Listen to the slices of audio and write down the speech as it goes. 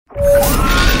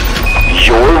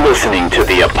listening to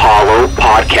the Apollo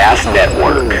Podcast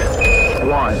Network.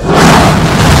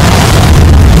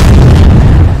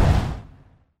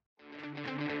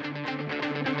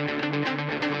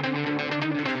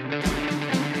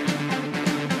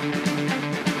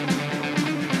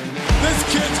 This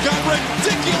kid's got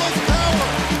ridiculous power.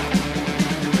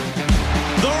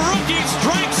 The rookie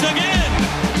strikes again.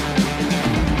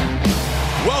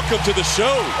 Welcome to the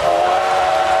show.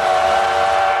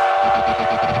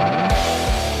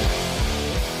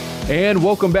 And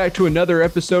welcome back to another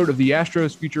episode of the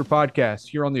Astros Future Podcast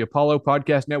here on the Apollo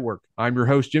Podcast Network. I'm your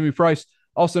host, Jimmy Price,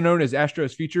 also known as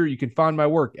Astros Future. You can find my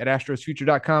work at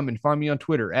astrosfuture.com and find me on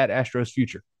Twitter at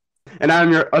astrosfuture. And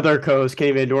I'm your other co-host,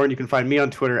 Kenny Van Doren. You can find me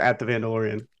on Twitter at The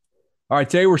Vandalorian. All right,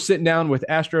 today we're sitting down with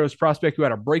Astros prospect who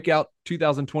had a breakout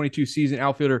 2022 season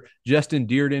outfielder, Justin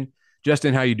Dearden.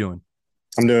 Justin, how you doing?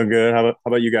 I'm doing good. How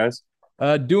about you guys?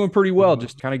 Doing pretty well,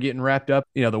 just kind of getting wrapped up,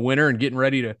 the winter and getting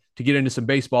ready to get into some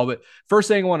baseball. But first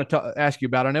thing I want to ask you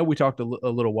about, I know we talked a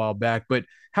little while back, but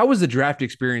how was the draft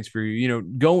experience for you?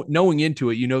 Knowing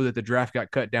into it, you know that the draft got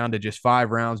cut down to just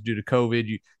 5 rounds due to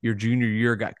COVID. Your junior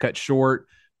year got cut short,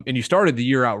 and you started the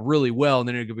year out really well, and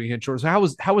then it became short. So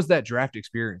how was that draft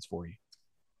experience for you?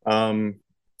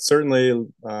 Certainly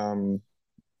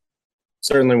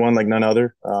one like none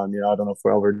other. I don't know if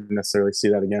we'll ever necessarily see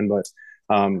that again, but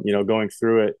going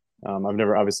through it, I've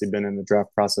never obviously been in the draft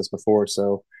process before,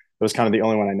 so it was kind of the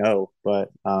only one I know. But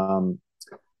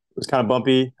it was kind of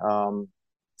bumpy. From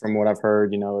what I've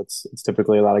heard, it's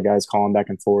typically a lot of guys calling back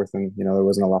and forth, and there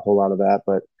wasn't whole lot of that.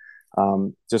 But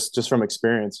just from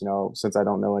experience, since I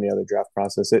don't know any other draft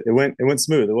process, it went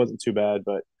smooth. It wasn't too bad,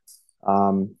 but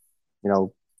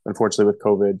unfortunately with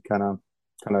COVID, kind of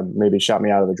maybe shot me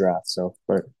out of the draft. So,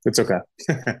 but it's okay.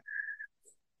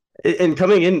 And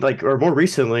coming in, more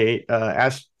recently,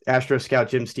 Astro scout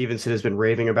Jim Stevenson has been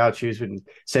raving about you. He's been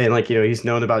saying, he's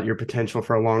known about your potential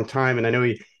for a long time. And I know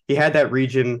he had that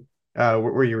region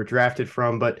where you were drafted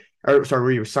from,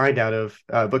 where you were signed out of.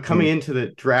 But coming into the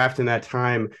draft in that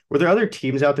time, were there other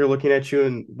teams out there looking at you?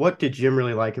 And what did Jim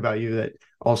really like about you that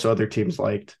also other teams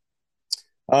liked?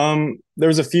 There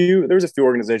was a few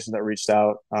organizations that reached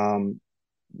out.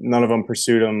 None of them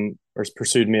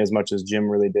pursued me as much as Jim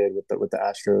really did with the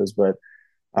Astros. But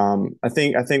I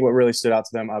think what really stood out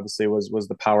to them obviously was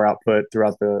the power output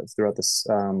throughout this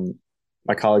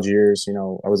my college years.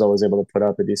 I was always able to put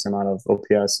up a decent amount of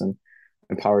OPS and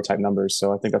power type numbers.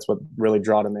 So I think that's what really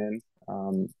drawed him in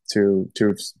to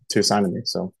sign me.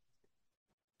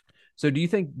 So do you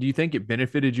think it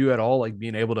benefited you at all, like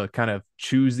being able to kind of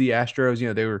choose the Astros?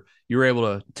 You were able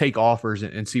to take offers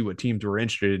and see what teams were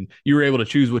interested in. You were able to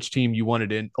choose which team you wanted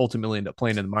to ultimately end up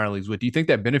playing in the minor leagues with. Do you think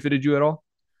that benefited you at all?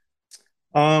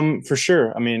 For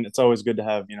sure. I mean, it's always good to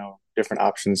have, different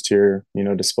options to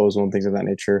your, disposal and things of that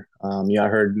nature. I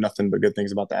heard nothing but good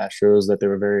things about the Astros, that they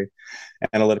were very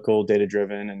analytical, data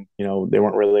driven, and, they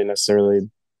weren't really necessarily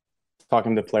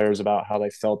talking to players about how they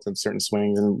felt in certain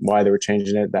swings and why they were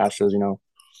changing it. The Astros,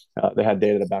 they had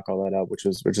data to back all that up, which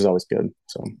is always good.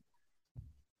 So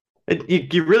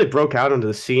you really broke out onto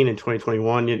the scene in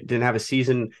 2021. You didn't have a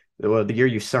season the year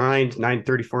you signed,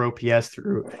 934 OPS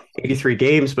through 83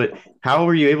 games. But how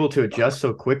were you able to adjust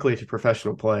so quickly to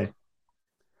professional play?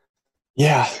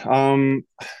 Yeah,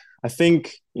 I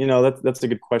think that's a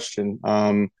good question.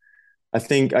 I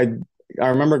think I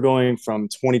remember going from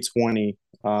 2020.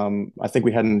 I think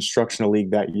we had an instructional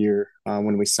league that year.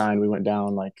 When we signed, we went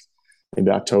down maybe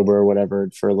October or whatever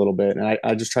for a little bit. And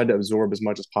I just tried to absorb as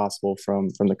much as possible from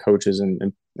the coaches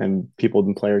and people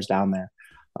and players down there.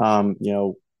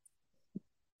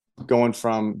 Going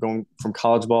from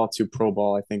college ball to pro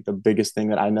ball, I think the biggest thing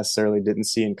that I necessarily didn't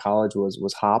see in college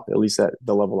was hop, at least at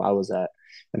the level I was at,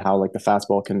 and how the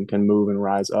fastball can move and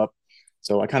rise up.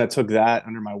 So I kind of took that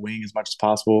under my wing as much as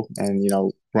possible, and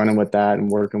running with that and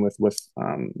working with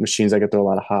machines that could throw a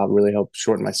lot of hop really helped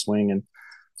shorten my swing, and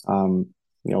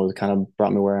it kind of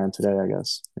brought me where I am today, I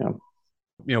guess.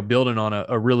 Building on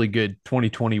a really good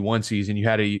 2021 season, you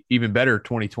had a even better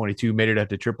 2022, made it up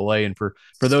to AAA. And for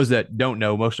those that don't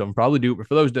know, most of them probably do, but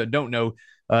for those that don't know,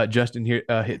 Justin here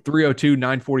hit 302,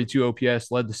 942 OPS,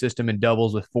 led the system in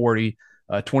doubles with 40.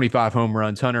 25 home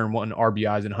runs, 101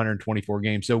 RBIs in 124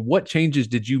 games. So what changes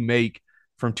did you make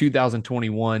from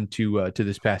 2021 to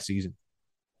this past season?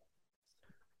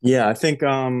 Yeah, I think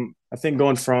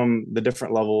going from the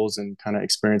different levels and kind of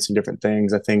experiencing different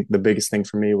things, I think the biggest thing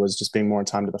for me was just being more on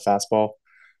time to the fastball.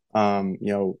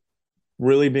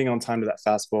 Really being on time to that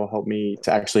fastball helped me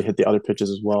to actually hit the other pitches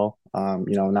as well.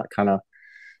 Not kind of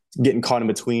getting caught in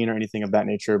between or anything of that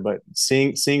nature. But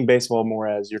seeing baseball more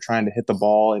as you're trying to hit the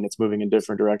ball and it's moving in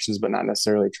different directions, but not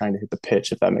necessarily trying to hit the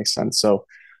pitch, if that makes sense. So,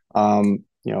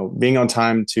 being on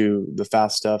time to the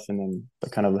fast stuff, and then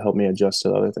that kind of helped me adjust to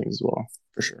the other things as well,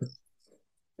 for sure.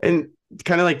 And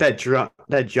kind of like that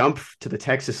jump to the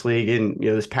Texas League in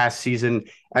this past season,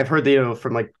 I've heard that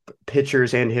from like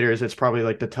pitchers and hitters, it's probably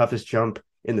like the toughest jump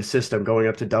in the system going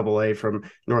up to Double-A from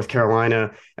North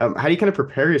Carolina. How do you kind of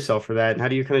prepare yourself for that, and how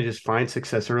do you kind of just find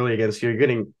success early against you're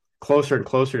getting closer and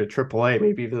closer to Triple-A,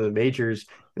 maybe even the majors,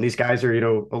 and these guys are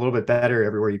a little bit better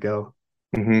everywhere you go.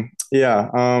 Mm-hmm.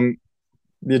 Yeah.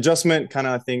 The adjustment kind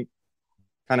of, I think,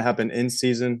 happened in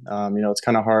season. It's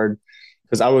kind of hard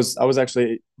because I was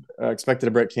actually expected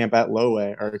to break camp at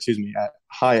at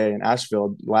High A in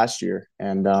Asheville last year,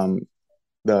 and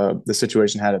the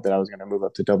situation had it that I was going to move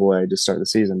up to Double-A to start the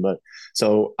season. But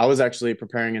so I was actually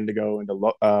preparing to go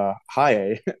into High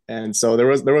A, and so there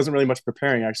wasn't really much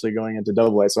preparing actually going into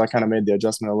Double-A. So I kind of made the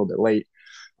adjustment a little bit late.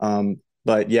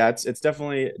 But yeah, it's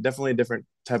definitely a different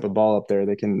type of ball up there.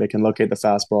 They can locate the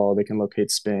fastball, they can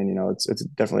locate spin. It's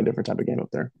definitely a different type of game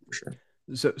up there for sure.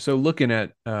 So looking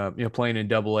at playing in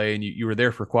Double-A, and you were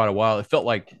there for quite a while, it felt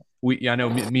like I know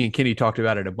me and Kenny talked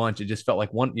about it a bunch. It just felt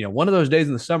like one of those days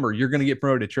in the summer you're going to get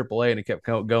promoted to Triple-A, and it kept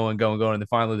going, and then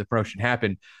finally the promotion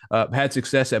happened. Had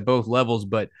success at both levels,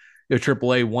 but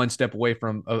Triple-A one step away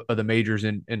from the majors,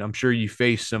 and I'm sure you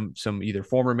faced some either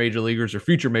former major leaguers or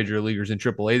future major leaguers in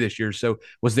Triple-A this year. So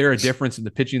was there a difference in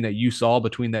the pitching that you saw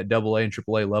between that Double-A and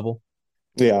Triple-A level?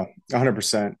 Yeah,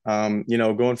 100%.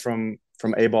 Going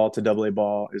from A ball to Double-A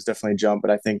ball is definitely a jump,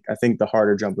 but I think the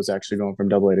harder jump was actually going from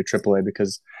Double-A to Triple-A,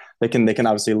 because they can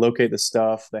obviously locate the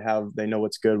stuff. They know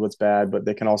what's good, what's bad, but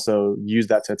they can also use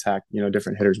that to attack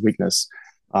different hitters' weakness.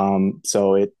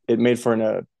 So it made for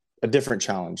a different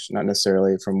challenge, not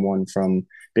necessarily from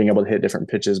being able to hit different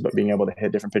pitches, but being able to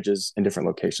hit different pitches in different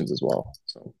locations as well.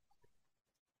 So.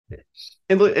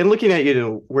 And looking at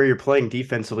where you're playing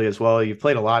defensively as well, you've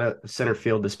played a lot of center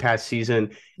field this past season.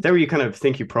 Is that where you kind of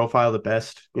think you profile the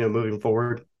best, moving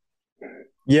forward?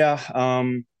 Yeah,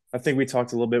 I think we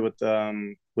talked a little bit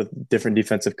with different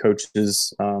defensive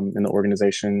coaches in the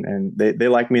organization, and they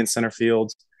like me in center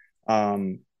field.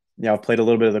 I've played a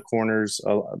little bit of the corners.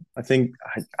 I think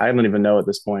I don't even know at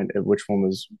this point which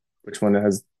one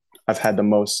I've had the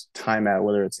most time at,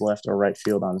 whether it's left or right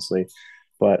field, honestly.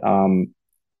 But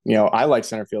I like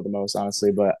center field the most,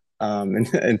 honestly. But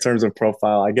in terms of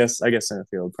profile, I guess center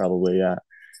field probably, yeah.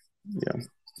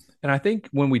 And I think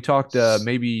when we talked,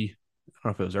 maybe I don't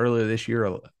know if it was earlier this year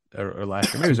or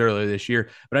last year, maybe it was earlier this year,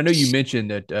 but I know you mentioned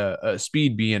that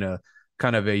speed being a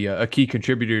kind of a key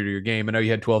contributor to your game. I know you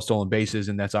had 12 stolen bases,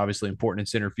 and that's obviously important in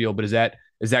center field. But is that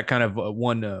kind of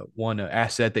one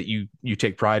asset that you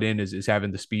take pride in is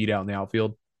having the speed out in the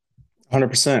outfield?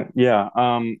 100%. Yeah.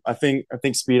 I think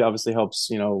speed obviously helps,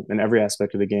 in every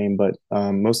aspect of the game, but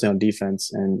mostly on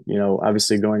defense. And,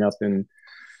 obviously going up in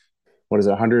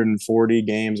 140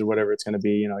 games or whatever it's going to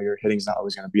be, your hitting's not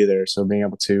always going to be there. So being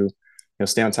able to,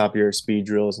 stay on top of your speed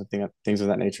drills and things of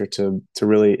that nature to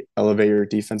really elevate your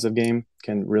defensive game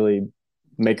can really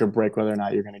make or break whether or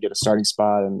not you're going to get a starting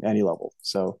spot in any level.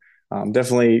 So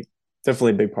definitely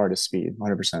a big part of speed,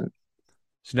 100%.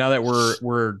 So now that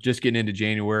we're just getting into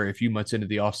January, a few months into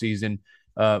the off season,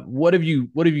 did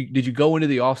you go into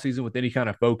the off season with any kind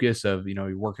of focus of,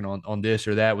 you're working on this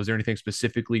or that? Was there anything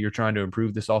specifically you're trying to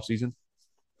improve this off season?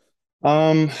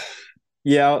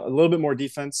 Yeah, a little bit more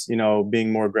defense,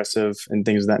 being more aggressive and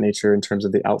things of that nature in terms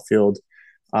of the outfield.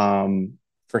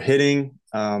 For hitting,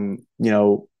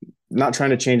 not trying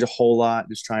to change a whole lot,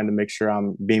 just trying to make sure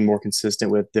I'm being more consistent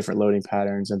with different loading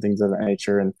patterns and things of that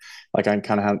nature. And like I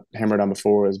kind of hammered on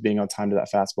before, is being on time to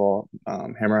that fastball,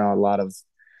 hammering on a lot of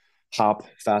hop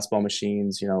fastball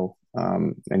machines,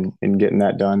 and getting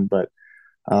that done. But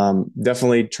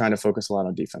definitely trying to focus a lot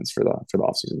on defense for the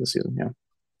offseason this season. Yeah.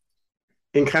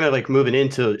 And kind of like moving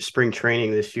into spring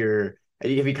training this year, have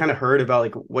you kind of heard about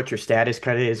like what your status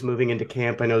kind of is moving into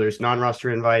camp? I know there's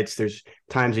non-roster invites. There's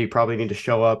times that you probably need to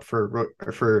show up for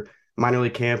minor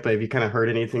league camp. But have you kind of heard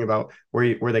anything about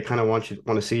where they kind of want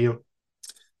to see you?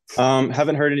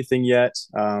 Haven't heard anything yet.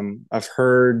 I've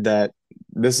heard that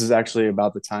this is actually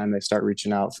about the time they start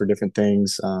reaching out for different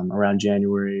things around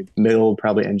January, middle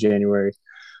probably in January.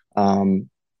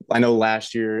 I know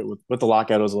last year with the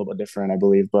lockout it was a little bit different, I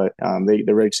believe, but they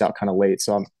reached out kind of late.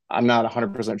 So I'm not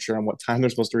 100% sure on what time they're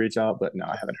supposed to reach out, but no,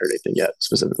 I haven't heard anything yet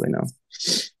specifically, no.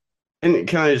 And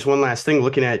kind of just one last thing,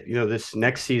 looking at, this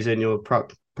next season, you'll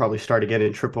probably start again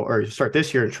in start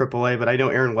this year in Triple-A, but I know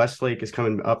Aaron Westlake is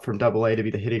coming up from Double-A to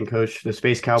be the hitting coach, the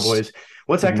Space Cowboys.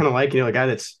 What's that kind of like? A guy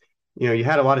that's you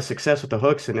had a lot of success with the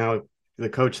hooks, and now the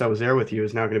coach that was there with you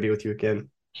is now going to be with you again.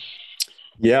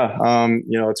 Yeah,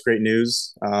 it's great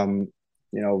news.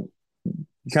 You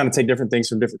kind of take different things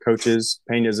from different coaches.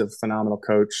 Pena is a phenomenal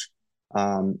coach.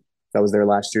 That was there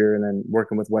last year, and then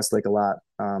working with Westlake a lot.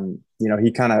 He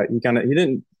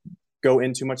didn't go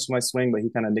in too much to my swing, but he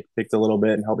kind of picked a little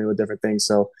bit and helped me with different things.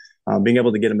 So being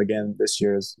able to get him again this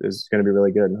year is going to be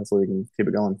really good, and hopefully we can keep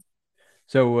it going.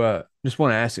 So just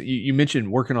want to ask you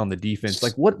mentioned working on the defense.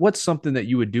 Like what's something that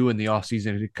you would do in the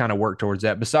offseason to kind of work towards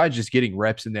that besides just getting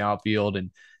reps in the outfield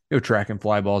and tracking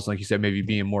fly balls, like you said, maybe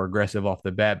being more aggressive off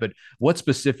the bat. But what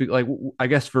specific, like I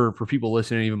guess for people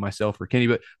listening, even myself or Kenny,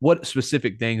 but what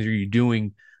specific things are you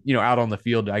doing, out on the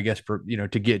field, I guess, for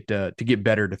to get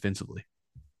better defensively?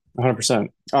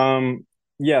 100%.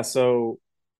 Yeah. So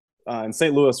in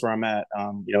St. Louis, where I'm at,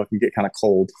 it can get kind of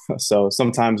cold. So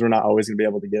sometimes we're not always going to be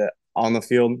able to get it on the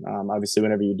field. Obviously,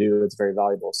 whenever you do, it's very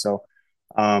valuable. So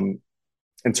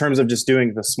in terms of just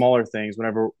doing the smaller things,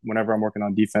 whenever I'm working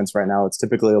on defense right now,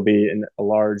 it'll be in a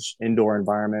large indoor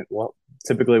environment.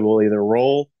 Typically we'll either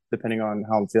roll, depending on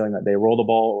how I'm feeling that day, roll the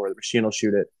ball, or the machine will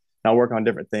shoot it. And I'll work on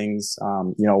different things,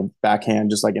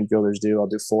 backhand, just like infielders do. I'll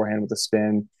do forehand with a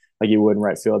spin, like you would in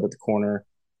right field at the corner.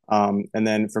 And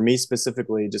then for me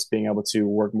specifically, just being able to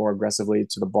work more aggressively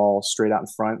to the ball straight out in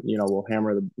front. We'll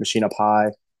hammer the machine up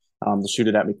high to shoot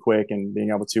it at me quick, and being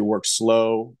able to work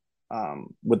slow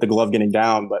with the glove getting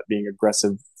down, but being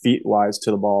aggressive feet wise to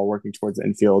the ball, working towards the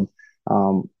infield,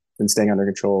 and staying under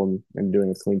control and doing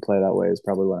a clean play that way is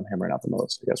probably what I'm hammering out the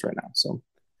most, I guess, right now.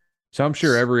 So I'm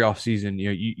sure every offseason,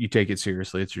 you take it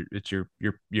seriously. It's your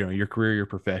career, your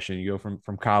profession. You go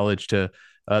from college to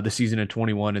the season of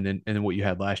 21 and then what you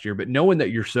had last year. But knowing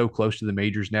that you're so close to the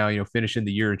majors now, finishing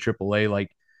the year in AAA, like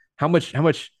how much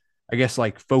I guess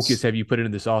like focus have you put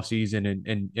into this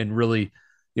offseason and really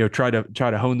try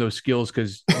to hone those skills?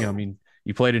 Because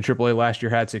you played in AAA last year,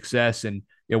 had success, and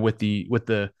with the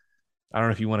I don't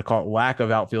know if you want to call it lack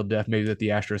of outfield depth maybe that the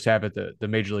Astros have at the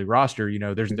major league roster,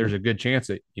 there's a good chance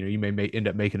that you may end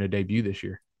up making a debut this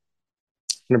year.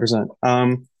 100%.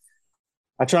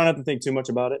 I try not to think too much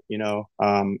about it.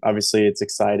 Obviously it's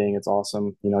exciting, it's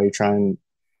awesome. You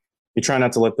try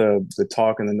not to let the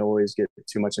talk and the noise get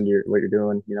too much into what you're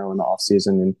doing, in the off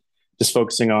season, and just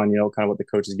focusing on, kind of what the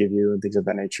coaches give you and things of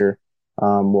that nature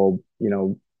will,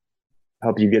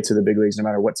 help you get to the big leagues no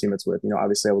matter what team it's with.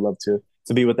 Obviously I would love to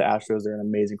be with the Astros. They're an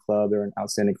amazing club. They're an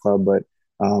outstanding club, but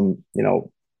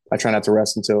I try not to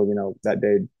rest until, that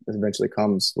day eventually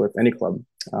comes with any club.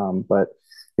 But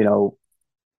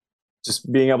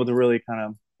just being able to really kind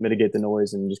of mitigate the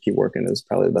noise and just keep working is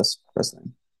probably the best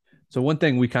thing. So one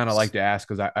thing we kind of like to ask,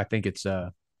 because I think it's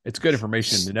good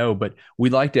information to know, but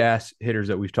we like to ask hitters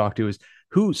that we've talked to is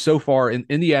who so far in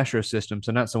the Astros system,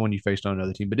 so not someone you faced on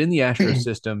another team, but in the Astros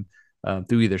system,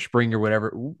 through either spring or whatever,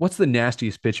 what's the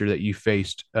nastiest pitcher that you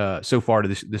faced so far to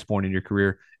this point in your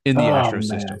career in the Astros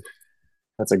system?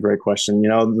 That's a great question.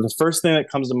 The first thing that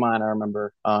comes to mind, I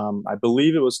remember, I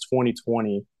believe it was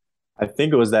 2020. I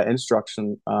think it was that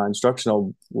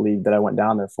instructional league that I went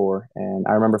down there for. And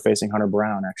I remember facing Hunter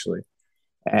Brown, actually.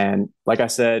 And like I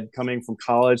said, coming from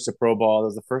college to pro ball, it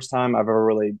was the first time I've ever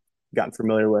really gotten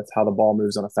familiar with how the ball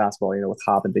moves on a fastball, with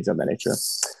hop and things of that nature.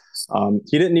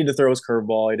 He didn't need to throw his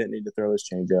curveball. He didn't need to throw his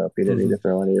changeup. He didn't need to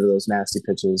throw any of those nasty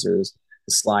pitches or his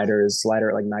slider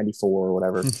at like 94 or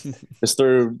whatever. Just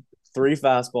threw 3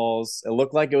 fastballs. It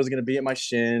looked like it was going to be at my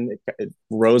shin. It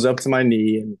rose up to my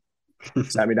knee and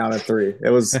sat me down at 3. It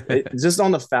was just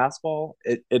on the fastball.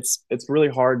 It's really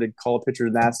hard to call a pitcher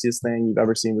the nastiest thing you've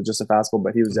ever seen with just a fastball,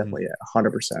 but he was definitely at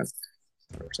 100%.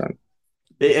 100%.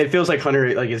 It feels like Hunter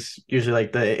is usually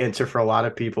like the answer for a lot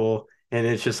of people. And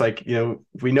it's just like,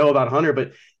 we know about Hunter,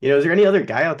 but, is there any other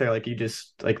guy out there like you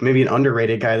just like maybe an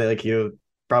underrated guy that like,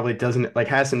 probably doesn't like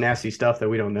has some nasty stuff that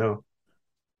we don't know?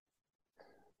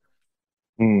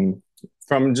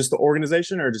 From just the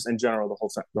organization or just in general the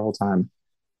whole time?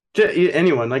 Just,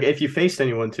 anyone, like if you faced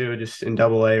anyone too, just in AA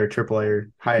or AAA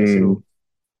or high school.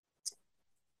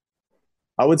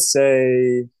 I would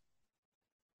say,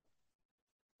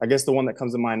 I guess the one that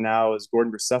comes to mind now is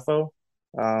Gordon Graceffo.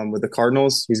 With the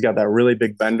Cardinals, he's got that really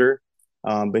big bender,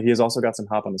 but he has also got some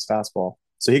hop on his fastball.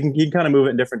 So he can kind of move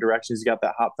it in different directions. He's got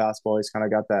that hop fastball. He's kind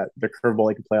of got the curveball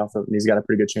he can play off of, and he's got a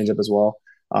pretty good changeup as well.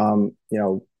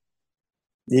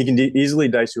 He can easily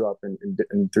dice you up in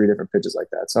 3 different pitches like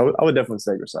that. So I would definitely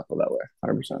say Graceffo that way,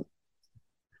 100%.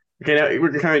 Okay, now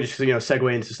we're kind of just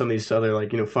segue into some of these other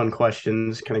like fun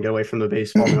questions, kind of get away from the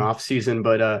baseball in the off season.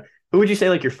 But who would you say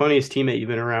like your funniest teammate you've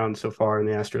been around so far in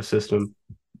the Astro system?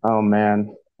 Oh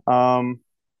man,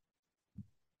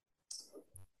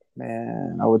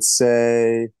 Man, I would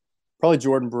say probably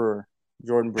Jordan Brewer.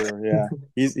 Jordan Brewer, yeah.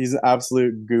 He's an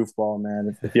absolute goofball,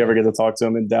 man. If you ever get to talk to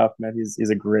him in depth, man, he's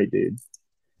a great dude.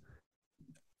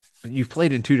 You've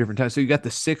played in two different times. So you got the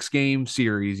 6-game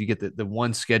series, you get the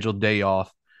one scheduled day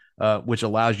off, which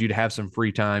allows you to have some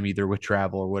free time either with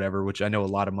travel or whatever, which I know a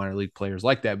lot of minor league players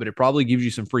like that, but it probably gives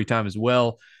you some free time as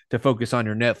well to focus on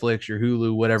your Netflix, your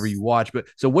Hulu, whatever you watch. But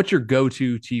so what's your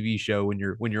go-to TV show when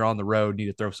you're on the road, need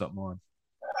to throw something on?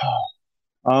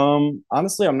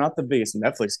 Honestly, I'm not the biggest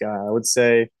Netflix guy. I would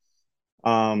say,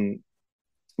 um,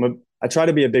 I try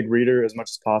to be a big reader as much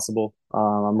as possible.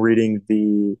 I'm reading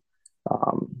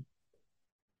um,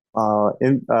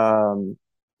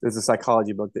 there's a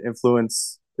psychology book, The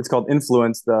Influence. It's called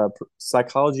Influence,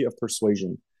 Psychology of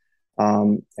Persuasion.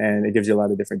 And it gives you a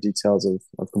lot of different details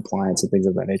of compliance and things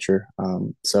of that nature.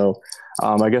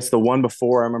 I guess the one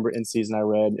before I remember in season I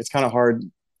read, it's kind of hard.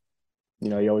 You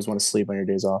know, you always want to sleep on your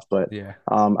days off, but Yeah.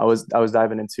 I was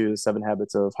diving into the 7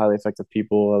 Habits of Highly Effective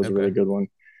People. That was a really good one.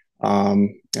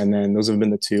 And then those have been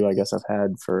the two I guess I've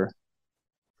had for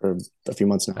a few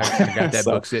months now. I got that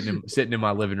book sitting in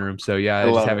my living room. So yeah,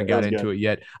 I just haven't got into it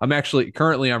yet. I'm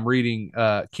reading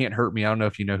Can't Hurt Me. I don't know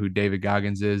if you know who David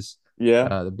Goggins is. Yeah.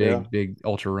 The big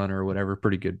ultra runner or whatever.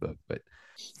 Pretty good book. But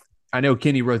I know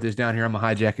Kenny wrote this down here. I'm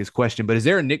gonna hijack his question, but is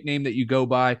there a nickname that you go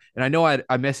by? And I know I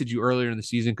messaged you earlier in the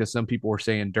season because some people were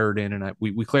saying Durden, and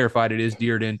we clarified it is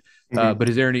Dearden. But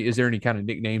is there any kind of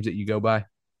nicknames that you go by?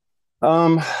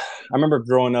 I remember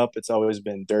growing up, it's always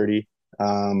been Dirty.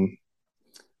 I've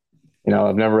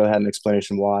never really had an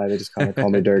explanation why. They just kind of call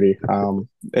me Dirty.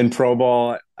 In pro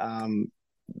ball,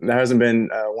 there hasn't been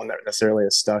one that necessarily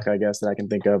has stuck, I guess, that I can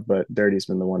think of, but Dirty's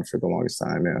been the one for the longest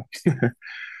time. Yeah.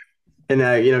 And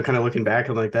kind of looking back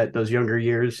on like those younger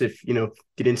years, if you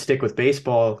didn't stick with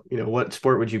baseball, what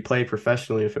sport would you play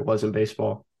professionally if it wasn't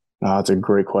baseball? That's a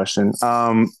great question.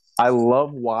 I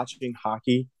love watching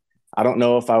hockey. I don't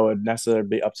know if I would necessarily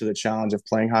be up to the challenge of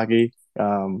playing hockey.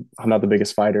 I'm not the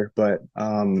biggest fighter, but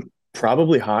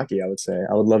probably hockey. I would say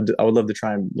I would love to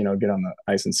try and get on the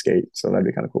ice and skate. So that'd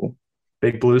be kind of cool.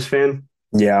 Big Blues fan?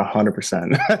 Yeah,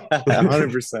 100%,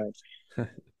 100%.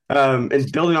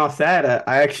 And building off that,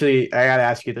 I got to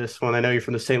ask you this one. I know you're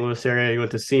from the St. Louis area. You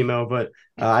went to SEMO, but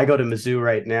I go to Mizzou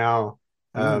right now.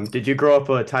 Did you grow up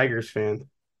a Tigers fan?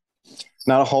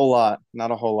 Not a whole lot.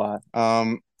 Not a whole lot.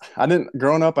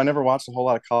 Growing up, I never watched a whole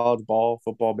lot of college ball,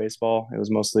 football, baseball. It was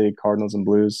mostly Cardinals and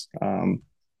Blues.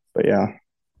 But yeah.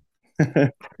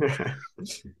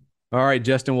 All right,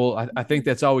 Justin. Well, I think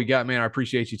that's all we got, man. I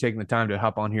appreciate you taking the time to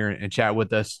hop on here and chat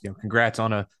with us. Congrats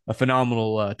on a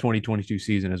phenomenal 2022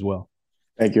 season as well.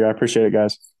 Thank you. I appreciate it,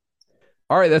 guys.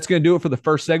 All right, that's going to do it for the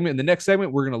first segment. In the next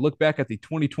segment, we're going to look back at the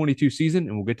 2022 season,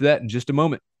 and we'll get to that in just a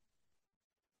moment.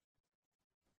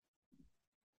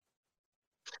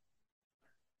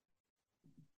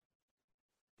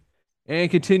 And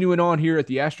continuing on here at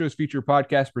the Astros Feature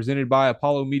Podcast presented by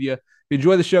Apollo Media. If you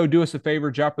enjoy the show, do us a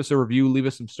favor, drop us a review, leave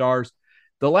us some stars.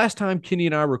 The last time Kenny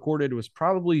and I recorded was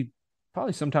probably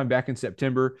sometime back in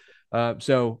September.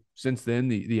 So since then,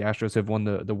 the Astros have won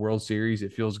the World Series.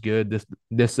 It feels good.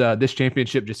 This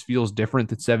championship just feels different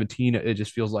than 17. It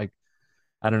just feels like,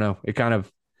 I don't know.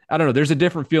 There's a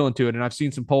different feeling to it. And I've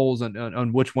seen some polls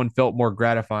on which one felt more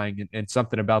gratifying, and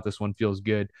something about this one feels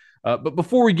good. But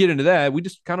before we get into that, we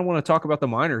just kind of want to talk about the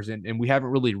minors, and we haven't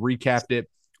really recapped it.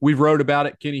 We've wrote about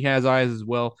it. Kenny has eyes as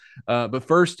well. But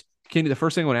first, Kenny, the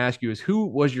first thing I want to ask you is, who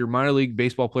was your minor league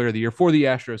baseball player of the year for the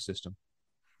Astros system?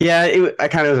 Yeah, I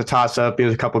kind of was a toss-up. There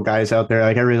was a couple guys out there.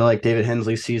 Like, I really liked David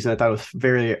Hensley's season. I thought it was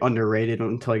very underrated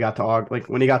until he got to August. Like,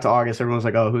 when he got to August, everyone was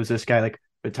like, oh, who's this guy? Like,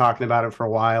 been talking about him for a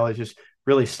while. It's just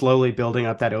really slowly building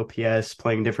up that OPS,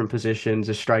 playing different positions.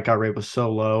 His strikeout rate was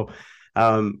so low.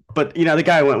 But the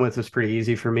guy I went with was pretty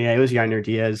easy for me. It was Yainer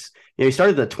Diaz. He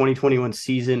started the 2021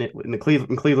 season in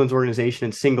Cleveland's organization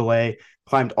in Single A,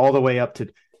 climbed all the way up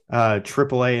to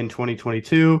Triple A in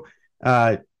 2022.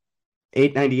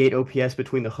 898 OPS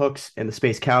between the Hooks and the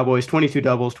Space Cowboys, 22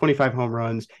 doubles, 25 home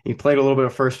runs. He played a little bit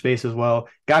of first base as well.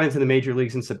 Got into the major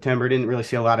leagues in September. Didn't really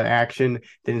see a lot of action.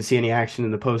 Didn't see any action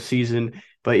in the postseason.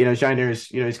 But Jainer is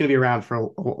he's going to be around for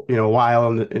a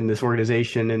while in this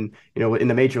organization, and in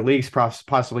the major leagues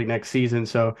possibly next season.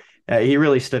 So he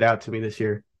really stood out to me this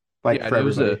year.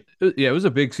 It was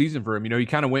a big season for him. He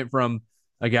kind of went from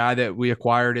a guy that we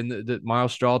acquired in the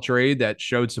Miles Straw trade that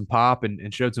showed some pop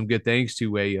and showed some good things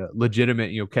to a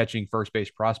legitimate catching first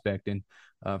base prospect. And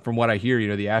from what I hear,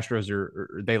 the Astros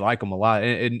they like him a lot,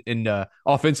 and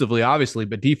offensively, obviously,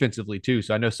 but defensively too.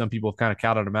 So I know some people have kind of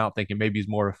counted him out, thinking maybe he's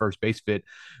more of a first base fit.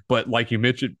 But like you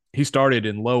mentioned, he started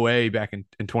in low A back in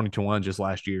 2021, just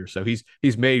last year. So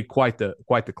he's made quite the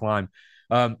climb.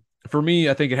 For me,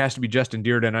 I think it has to be Justin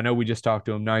Dearden. I know we just talked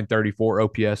to him. 934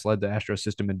 OPS, led the Astros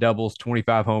system in doubles,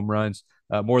 25 home runs,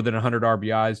 more than 100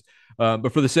 RBIs.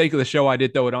 But for the sake of the show, I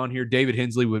did throw it on here. David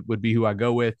Hensley would be who I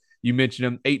go with. You mentioned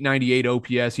him, 898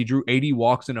 OPS. He drew 80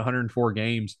 walks in 104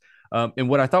 games. And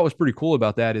what I thought was pretty cool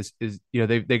about that is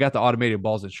they got the automated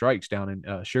balls and strikes down in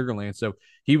Sugarland, so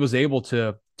he was able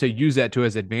to use that to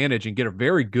his advantage and get a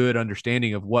very good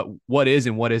understanding of what is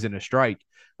and what isn't a strike.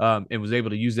 And was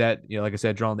able to use that, like I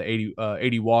said, drawing the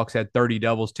 80 walks, had 30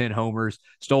 doubles, 10 homers,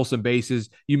 stole some bases.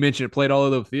 You mentioned it, played all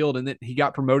over the field, and then he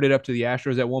got promoted up to the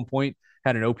Astros at one point.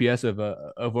 Had an OPS of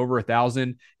over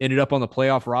 1,000. Ended up on the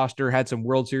playoff roster. Had some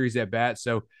World Series at bat.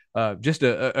 So just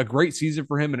a great season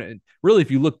for him. And really, if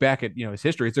you look back at his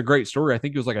history, it's a great story. I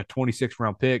think he was like a 26th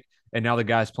round pick, and now the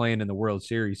guy's playing in the World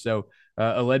Series. So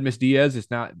Aledmys Diaz,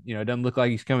 it's not it doesn't look like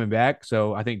he's coming back.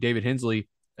 So I think David Hensley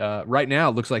right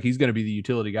now looks like he's going to be the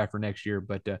utility guy for next year.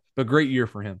 But great year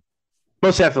for him.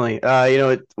 Most definitely.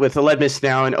 With Aledmys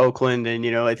now in Oakland, and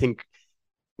I think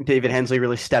David Hensley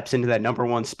really steps into that number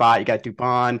one spot. You got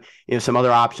Dubon, some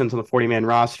other options on the 40-man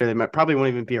roster that probably won't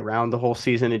even be around the whole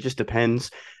season. It just depends.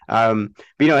 But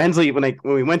Hensley, when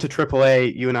we went to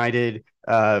AAA, you and I did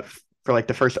for like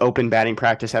the first open batting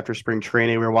practice after spring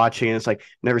training, we were watching, and it's like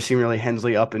never seen really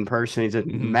Hensley up in person. He's a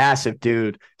massive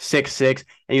dude, 6'6", and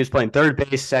he was playing third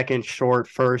base, second, short,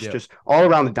 first, just all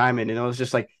around the diamond. And it was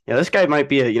just like, this guy might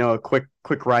be a quick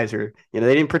riser. They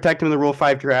didn't protect him in the Rule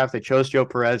 5 draft. They chose Joe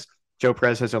Perez. Joe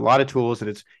Perez has a lot of tools, and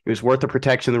it was worth the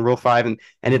protection in the Rule 5, and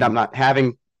ended up not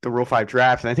having the Rule 5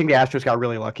 draft. And I think the Astros got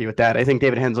really lucky with that. I think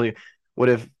David Hensley would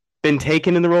have been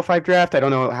taken in the Rule 5 draft. I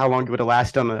don't know how long it would have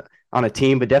lasted on a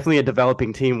team, but definitely a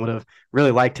developing team would have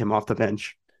really liked him off the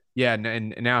bench. Yeah,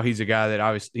 and now he's a guy that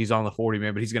obviously he's on the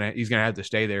 40-man, but he's gonna have to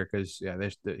stay there because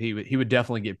he would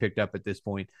definitely get picked up at this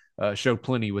point. Showed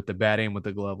plenty with the bat and with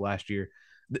the glove last year.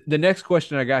 The next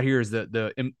question I got here is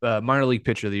the minor league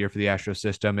pitcher of the year for the Astros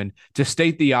system, and to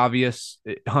state the obvious,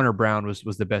 Hunter Brown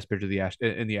was the best pitcher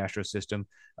in the Astros system.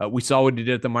 We saw what he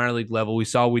did at the minor league level. We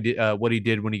saw what he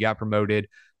did when he got promoted.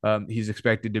 He's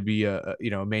expected to be a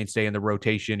mainstay in the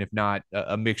rotation, if not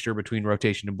a mixture between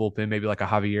rotation and bullpen, maybe like a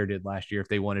Javier did last year if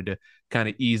they wanted to kind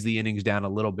of ease the innings down a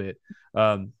little bit.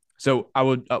 So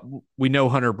we know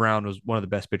Hunter Brown was one of the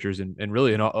best pitchers and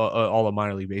really in all of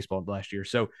minor league baseball last year.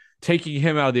 So taking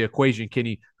him out of the equation,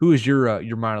 Kenny, who is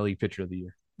your minor league pitcher of the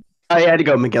year? I had to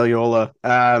go Miguel Yola.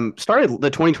 Started the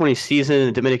 2020 season in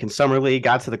the Dominican Summer League,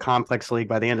 got to the Complex League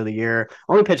by the end of the year.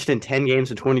 Only pitched in 10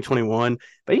 games in 2021,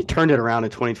 but he turned it around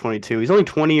in 2022. He's only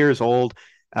 20 years old.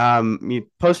 He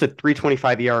posted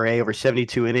 3.25 ERA over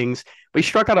 72 innings, but he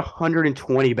struck out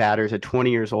 120 batters at 20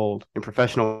 years old in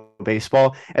professional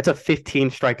baseball. That's a 15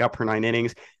 strikeout per 9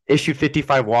 innings. Issued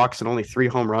 55 walks and only 3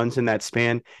 home runs in that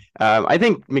span. I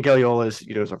think Miguel Yola is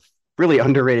a really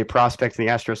underrated prospect in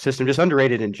the Astros system, just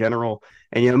underrated in general.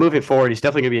 And moving forward, he's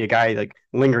definitely going to be a guy like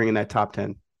lingering in that top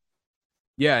 10.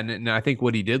 Yeah, and I think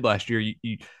what he did last year,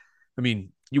 you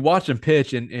watch him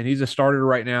pitch, and he's a starter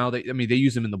right now. They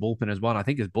use him in the bullpen as well. And I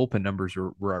think his bullpen numbers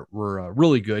were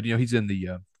really good. He's in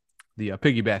the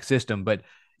piggyback system, but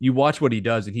you watch what he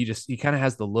does, and he kind of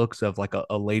has the looks of like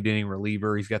a late inning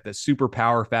reliever. He's got that super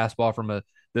power fastball from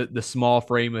the small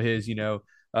frame of his,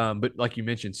 but like you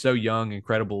mentioned, so young,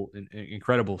 incredible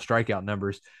strikeout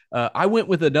numbers. I went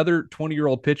with another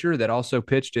 20-year-old pitcher that also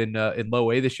pitched in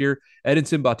low A this year,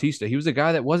 Edinson Bautista. He was a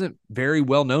guy that wasn't very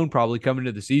well known probably coming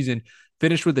into the season.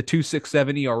 Finished with a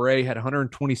 2.67 ERA, had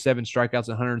 127 strikeouts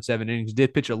and 107 innings.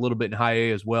 Did pitch a little bit in high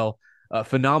A as well.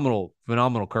 Phenomenal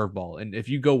curveball. And if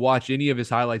you go watch any of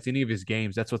his highlights, any of his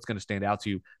games, that's what's going to stand out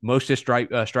to you. Most of his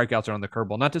strikeouts are on the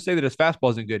curveball. Not to say that his fastball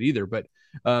isn't good either, but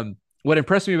what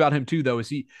impressed me about him too, though,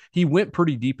 is he went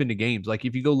pretty deep into games. Like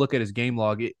if you go look at his game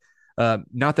log,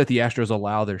 not that the Astros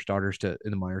allow their starters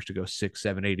in the minors to go 6,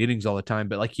 7, 8 innings all the time,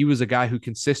 but like he was a guy who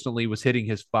consistently was hitting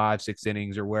his 5, 6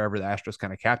 innings or wherever the Astros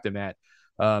kind of capped him at.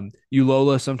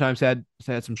 Ulola sometimes had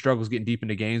some struggles getting deep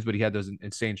into games, but he had those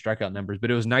insane strikeout numbers. But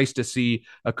it was nice to see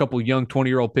a couple young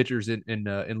 20-year-old pitchers in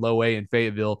low A in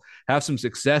Fayetteville have some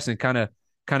success and kind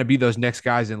of be those next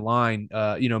guys in line.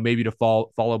 Maybe to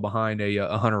follow behind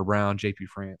a Hunter Brown, JP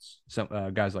France, some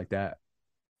guys like that.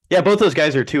 Yeah, both those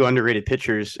guys are 2 underrated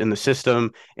pitchers in the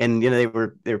system, and they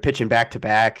were pitching back to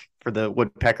back for the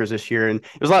Woodpeckers this year, and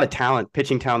there was a lot of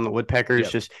pitching talent in the Woodpeckers.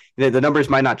 Yep. Just the numbers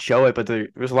might not show it, but there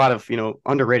was a lot of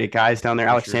underrated guys down there.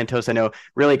 Alex Santos, I know,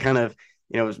 really kind of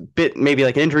was a bit maybe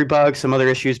like injury bug, some other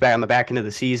issues back on the back end of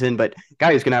the season, but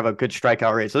guy who's going to have a good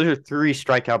strikeout rate. So those are 3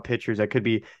 strikeout pitchers that could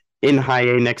be in high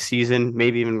A next season,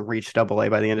 maybe even reach double A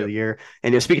by the end of the year.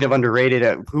 And speaking of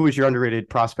underrated, who was your underrated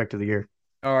prospect of the year?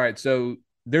 All right. So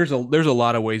there's a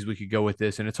lot of ways we could go with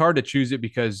this, and it's hard to choose it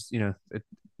because, it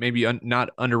maybe not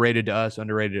underrated to us,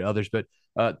 underrated to others, but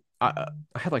I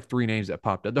had like 3 names that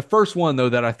popped up. The first one, though,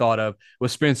 that I thought of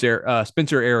was Spencer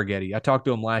Arrighetti. I talked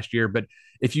to him last year, but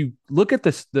if you look at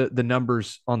the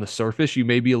numbers on the surface, you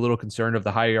may be a little concerned of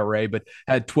the high ERA, but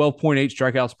had 12.8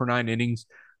 strikeouts per 9 innings.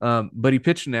 But he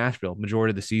pitched in Nashville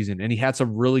majority of the season, and he had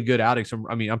some really good outings.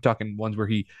 I'm talking ones where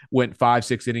he went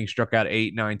 5-6 innings, struck out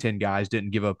 8, 9, 10 guys,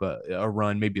 didn't give up a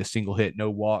run, maybe a single hit,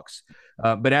 no walks.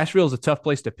 But Nashville is a tough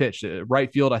place to pitch.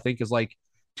 Right field, I think, is like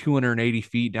 280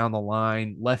 feet down the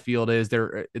line. Left field is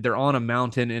they're on a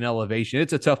mountain in elevation.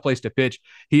 It's a tough place to pitch.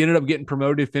 He ended up getting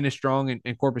promoted, finished strong,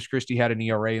 and Corpus Christi had an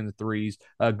ERA in the 3s,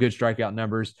 good strikeout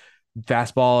numbers.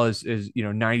 Fastball is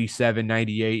 97,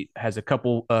 98, has a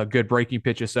couple good breaking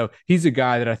pitches. So he's a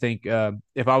guy that I think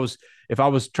if I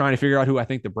was trying to figure out who I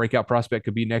think the breakout prospect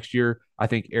could be next year, I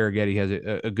think Arrighetti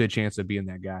has a good chance of being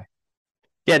that guy.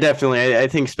 Yeah, definitely. I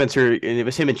think Spencer, it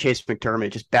was him and Chase McDermott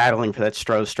just battling for that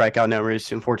strikeout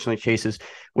numbers. Unfortunately, Chase is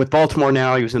with Baltimore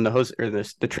now. He was in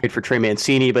the trade for Trey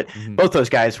Mancini, but both those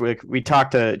guys, we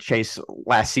talked to Chase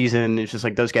last season. It's just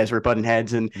like those guys were butting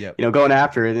heads and, going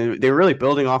after it. They were really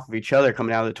building off of each other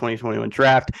coming out of the 2021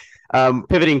 draft.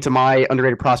 Pivoting to my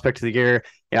underrated prospect of the year,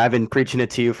 I've been preaching it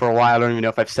to you for a while. I don't even know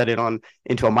if I've said it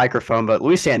into a microphone, but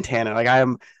Luis Santana, like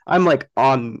I'm on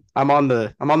the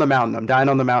mountain. I'm dying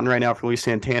on the mountain right now for Luis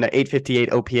Santana.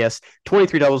 858 OPS,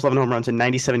 23 doubles, 11 home runs in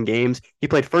 97 games. He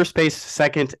played first base,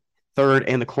 second, third,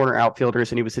 and the corner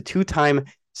outfielders, and he was a 2-time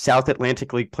South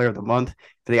Atlantic League Player of the Month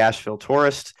for the Asheville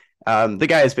Tourists. The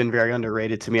guy has been very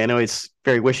underrated to me. I know it's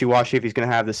very wishy-washy if he's going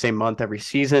to have the same month every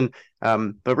season,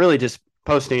 but really just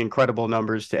posting incredible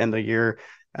numbers to end the year.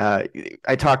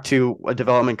 I talked to a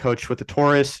development coach with the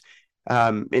Taurus,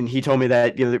 and he told me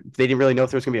that they didn't really know if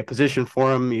there was going to be a position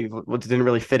for him. He didn't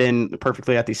really fit in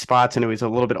perfectly at these spots, and he was a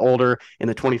little bit older in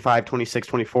the 25, 26,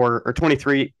 24, or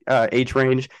 23 age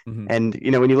range. And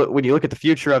when you look at the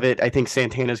future of it, I think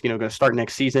Santana's going to start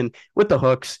next season with the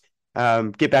hooks,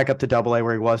 get back up to Double A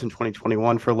where he was in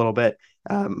 2021 for a little bit.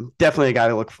 Definitely a guy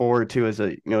to look forward to as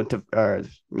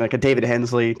like a David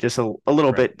Hensley, just a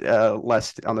little bit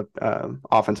less on the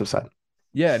offensive side.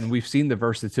 Yeah, and we've seen the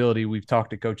versatility. We've talked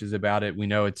to coaches about it. We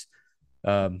know it's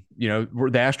the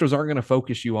Astros aren't going to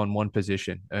focus you on one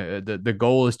position. The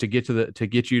goal is to get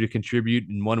you to contribute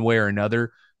in one way or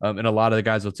another. And a lot of the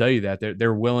guys will tell you that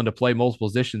they're willing to play multiple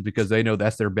positions because they know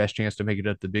that's their best chance to make it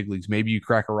up to the big leagues. Maybe you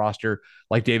crack a roster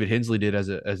like David Hensley did as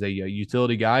a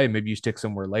utility guy, and maybe you stick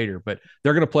somewhere later. But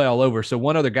they're going to play all over. So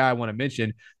one other guy I want to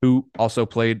mention who also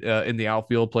played in the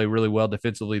outfield, played really well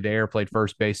defensively there, played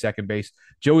first base, second base,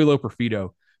 Joey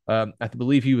Loperfido. I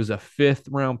believe he was a 5th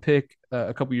round pick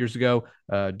a couple years ago.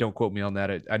 Don't quote me on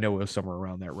that. I know it was somewhere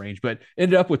around that range, but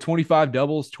ended up with 25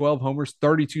 doubles, 12 homers,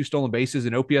 32 stolen bases,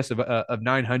 an OPS of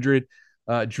 900.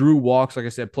 Drew walks, like I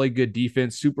said, played good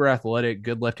defense, super athletic,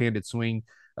 good left-handed swing.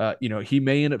 He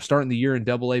may end up starting the year in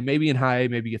Double A, maybe in High A,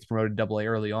 maybe gets promoted to Double A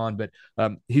early on, but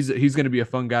he's going to be a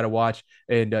fun guy to watch.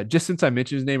 And just since I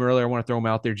mentioned his name earlier, I want to throw him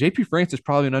out there. JP France is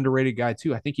probably an underrated guy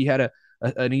too. I think he had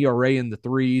an ERA in the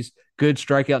 3s, good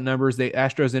strikeout numbers. The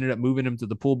Astros ended up moving him to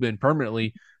the bullpen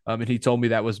permanently. And he told me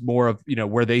that was more of,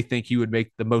 where they think he would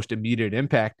make the most immediate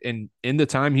impact. And in the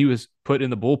time he was put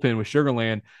in the bullpen with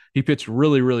Sugarland, he pitched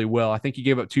really, really well. I think he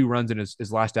gave up 2 runs in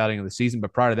his last outing of the season,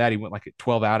 but prior to that, he went like at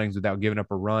 12 outings without giving up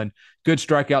a run. Good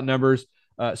strikeout numbers.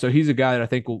 So he's a guy that I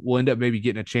think will end up maybe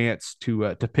getting a chance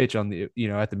to pitch on the,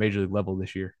 at the major league level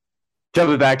this year.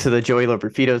 Jumping back to the Joey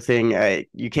Loperfido thing,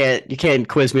 you can't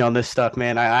quiz me on this stuff,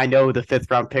 man. I know the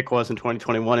 5th round pick was in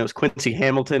 2021. It was Quincy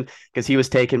Hamilton because he was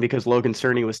taken because Logan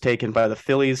Cerny was taken by the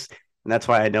Phillies, and that's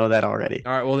why I know that already.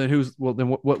 All right, well then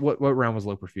what round was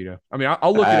Loperfido? I mean,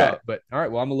 I'll look it up, but all right,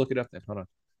 well I'm gonna look it up then. Hold on,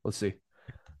 let's see.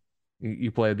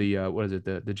 You play the what is it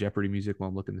the Jeopardy music while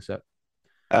I'm looking this up?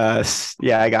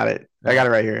 Yeah, I got it. I got it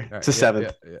right here. It's a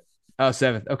 7th. Yeah. Oh,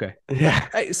 7th. Okay. Yeah.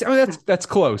 Hey, so that's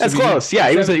close. That's close. Yeah.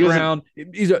 He was round.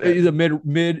 He's a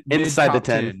mid inside the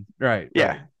 10. Right. Yeah.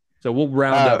 Right. So we'll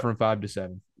round up from 5 to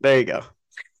 7. There you go.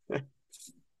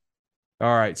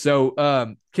 All right.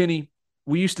 So, Kenny,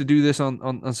 we used to do this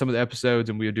on some of the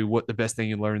episodes, and we would do what the best thing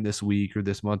you learned this week or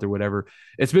this month or whatever.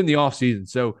 It's been the off season.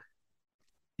 So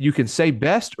you can say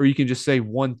best, or you can just say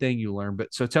one thing you learned.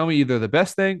 But so tell me either the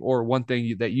best thing or one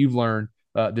thing that you've learned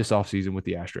this off season with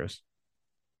the Astros.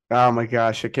 Oh my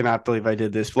gosh, I cannot believe I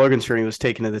did this. Logan Sterling was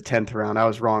taken in the 10th round. I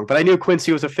was wrong, but I knew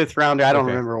Quincy was a 5th rounder. I don't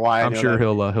Okay. remember why. I'm sure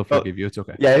he'll forgive you. It's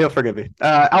okay. Yeah, he'll forgive me.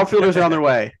 Outfielders are on their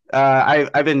way.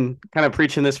 I've been kind of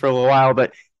preaching this for a little while,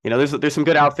 but there's some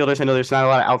good outfielders. I know there's not a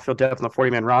lot of outfield depth on the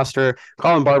 40-man roster.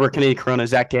 Colin Barber, Kennedy Corona,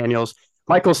 Zach Daniels,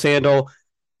 Michael Sandel,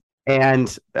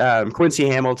 and Quincy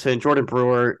Hamilton, Jordan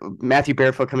Brewer, Matthew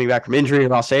Barefoot coming back from injury,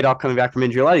 Ross Adolph coming back from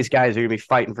injury. A lot of these guys are going to be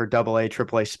fighting for AA,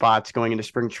 AAA spots going into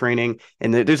spring training,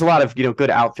 and there's a lot of good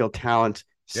outfield talent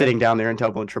sitting down there in AA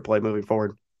and AAA moving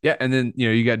forward. Yeah, and then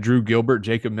you got Drew Gilbert,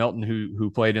 Jacob Melton, who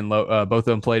played in both of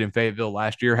them played in Fayetteville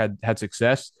last year, had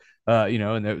success.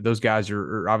 And those guys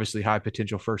are obviously high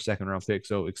potential first, second round picks.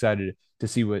 So excited to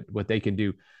see what they can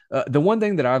do. The one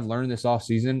thing that I've learned this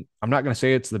offseason, I'm not going to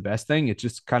say it's the best thing. It's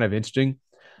just kind of interesting.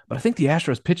 But I think the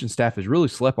Astros pitching staff has really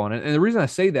slept on it. And the reason I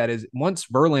say that is once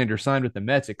Verlander signed with the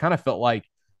Mets, it kind of felt like,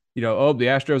 the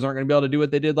Astros aren't going to be able to do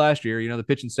what they did last year. The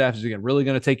pitching staff is really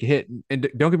going to take a hit. And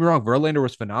don't get me wrong, Verlander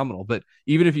was phenomenal. But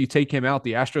even if you take him out,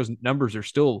 the Astros numbers are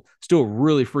still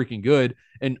really freaking good.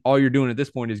 And all you're doing at this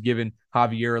point is giving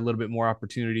Javier a little bit more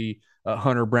opportunity,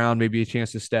 Hunter Brown maybe a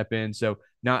chance to step in. So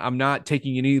now I'm not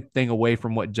taking anything away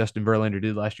from what Justin Verlander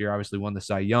did last year. Obviously won the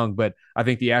Cy Young, but I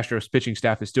think the Astros pitching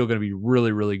staff is still going to be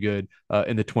really, really good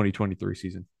in the 2023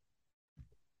 season.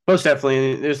 Most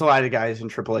definitely. And there's a lot of guys in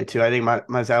AAA too. I think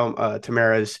Mazel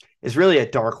Tamara is really a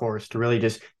dark horse to really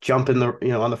just jump in the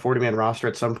on the 40-man roster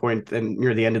at some point and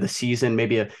near the end of the season,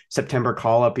 maybe a September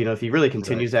call up. If he really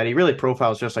continues that, he really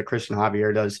profiles just like Christian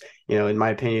Javier does. In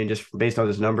my opinion, just based on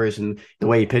his numbers and the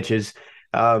way he pitches.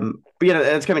 But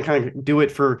that's going to kind of do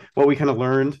it for what we kind of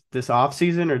learned this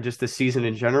offseason or just this season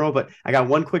in general. But I got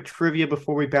one quick trivia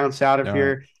before we bounce out of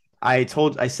here. Right. I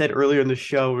said earlier in the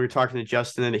show, we were talking to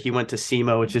Justin and he went to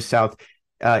SEMO, which is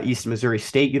Southeast Missouri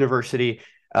State University.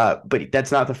 But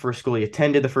that's not the first school he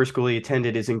attended. The first school he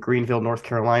attended is in Greenville, North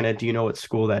Carolina. Do you know what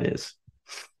school that is?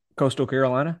 Coastal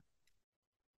Carolina?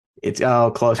 It's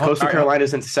close. Coastal Carolina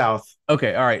is in the south.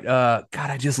 Okay, all right. God,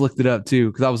 I just looked it up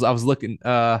too because I was looking.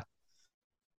 God,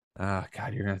 you're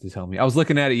gonna have to tell me. I was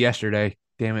looking at it yesterday.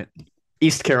 Damn it.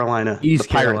 East Carolina. East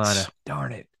Carolina.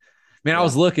 Darn it. Man, I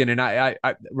was looking, and I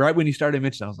right when you started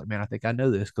mentioning, I was like, man, I think I know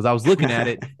this because I was looking at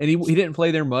it, and he didn't play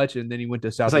there much, and then he went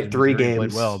to South. It's like 3 games.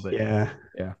 Played well, but yeah.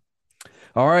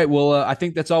 All right, well, I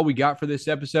think that's all we got for this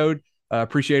episode.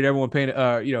 Appreciate everyone paying,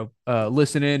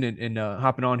 listening and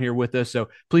hopping on here with us. So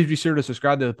please be sure to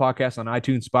subscribe to the podcast on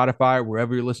iTunes, Spotify,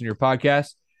 wherever you're listening to your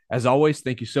podcast. As always,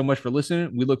 thank you so much for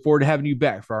listening. We look forward to having you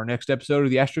back for our next episode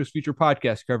of the Astros Future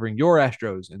Podcast, covering your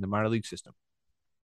Astros in the minor league system.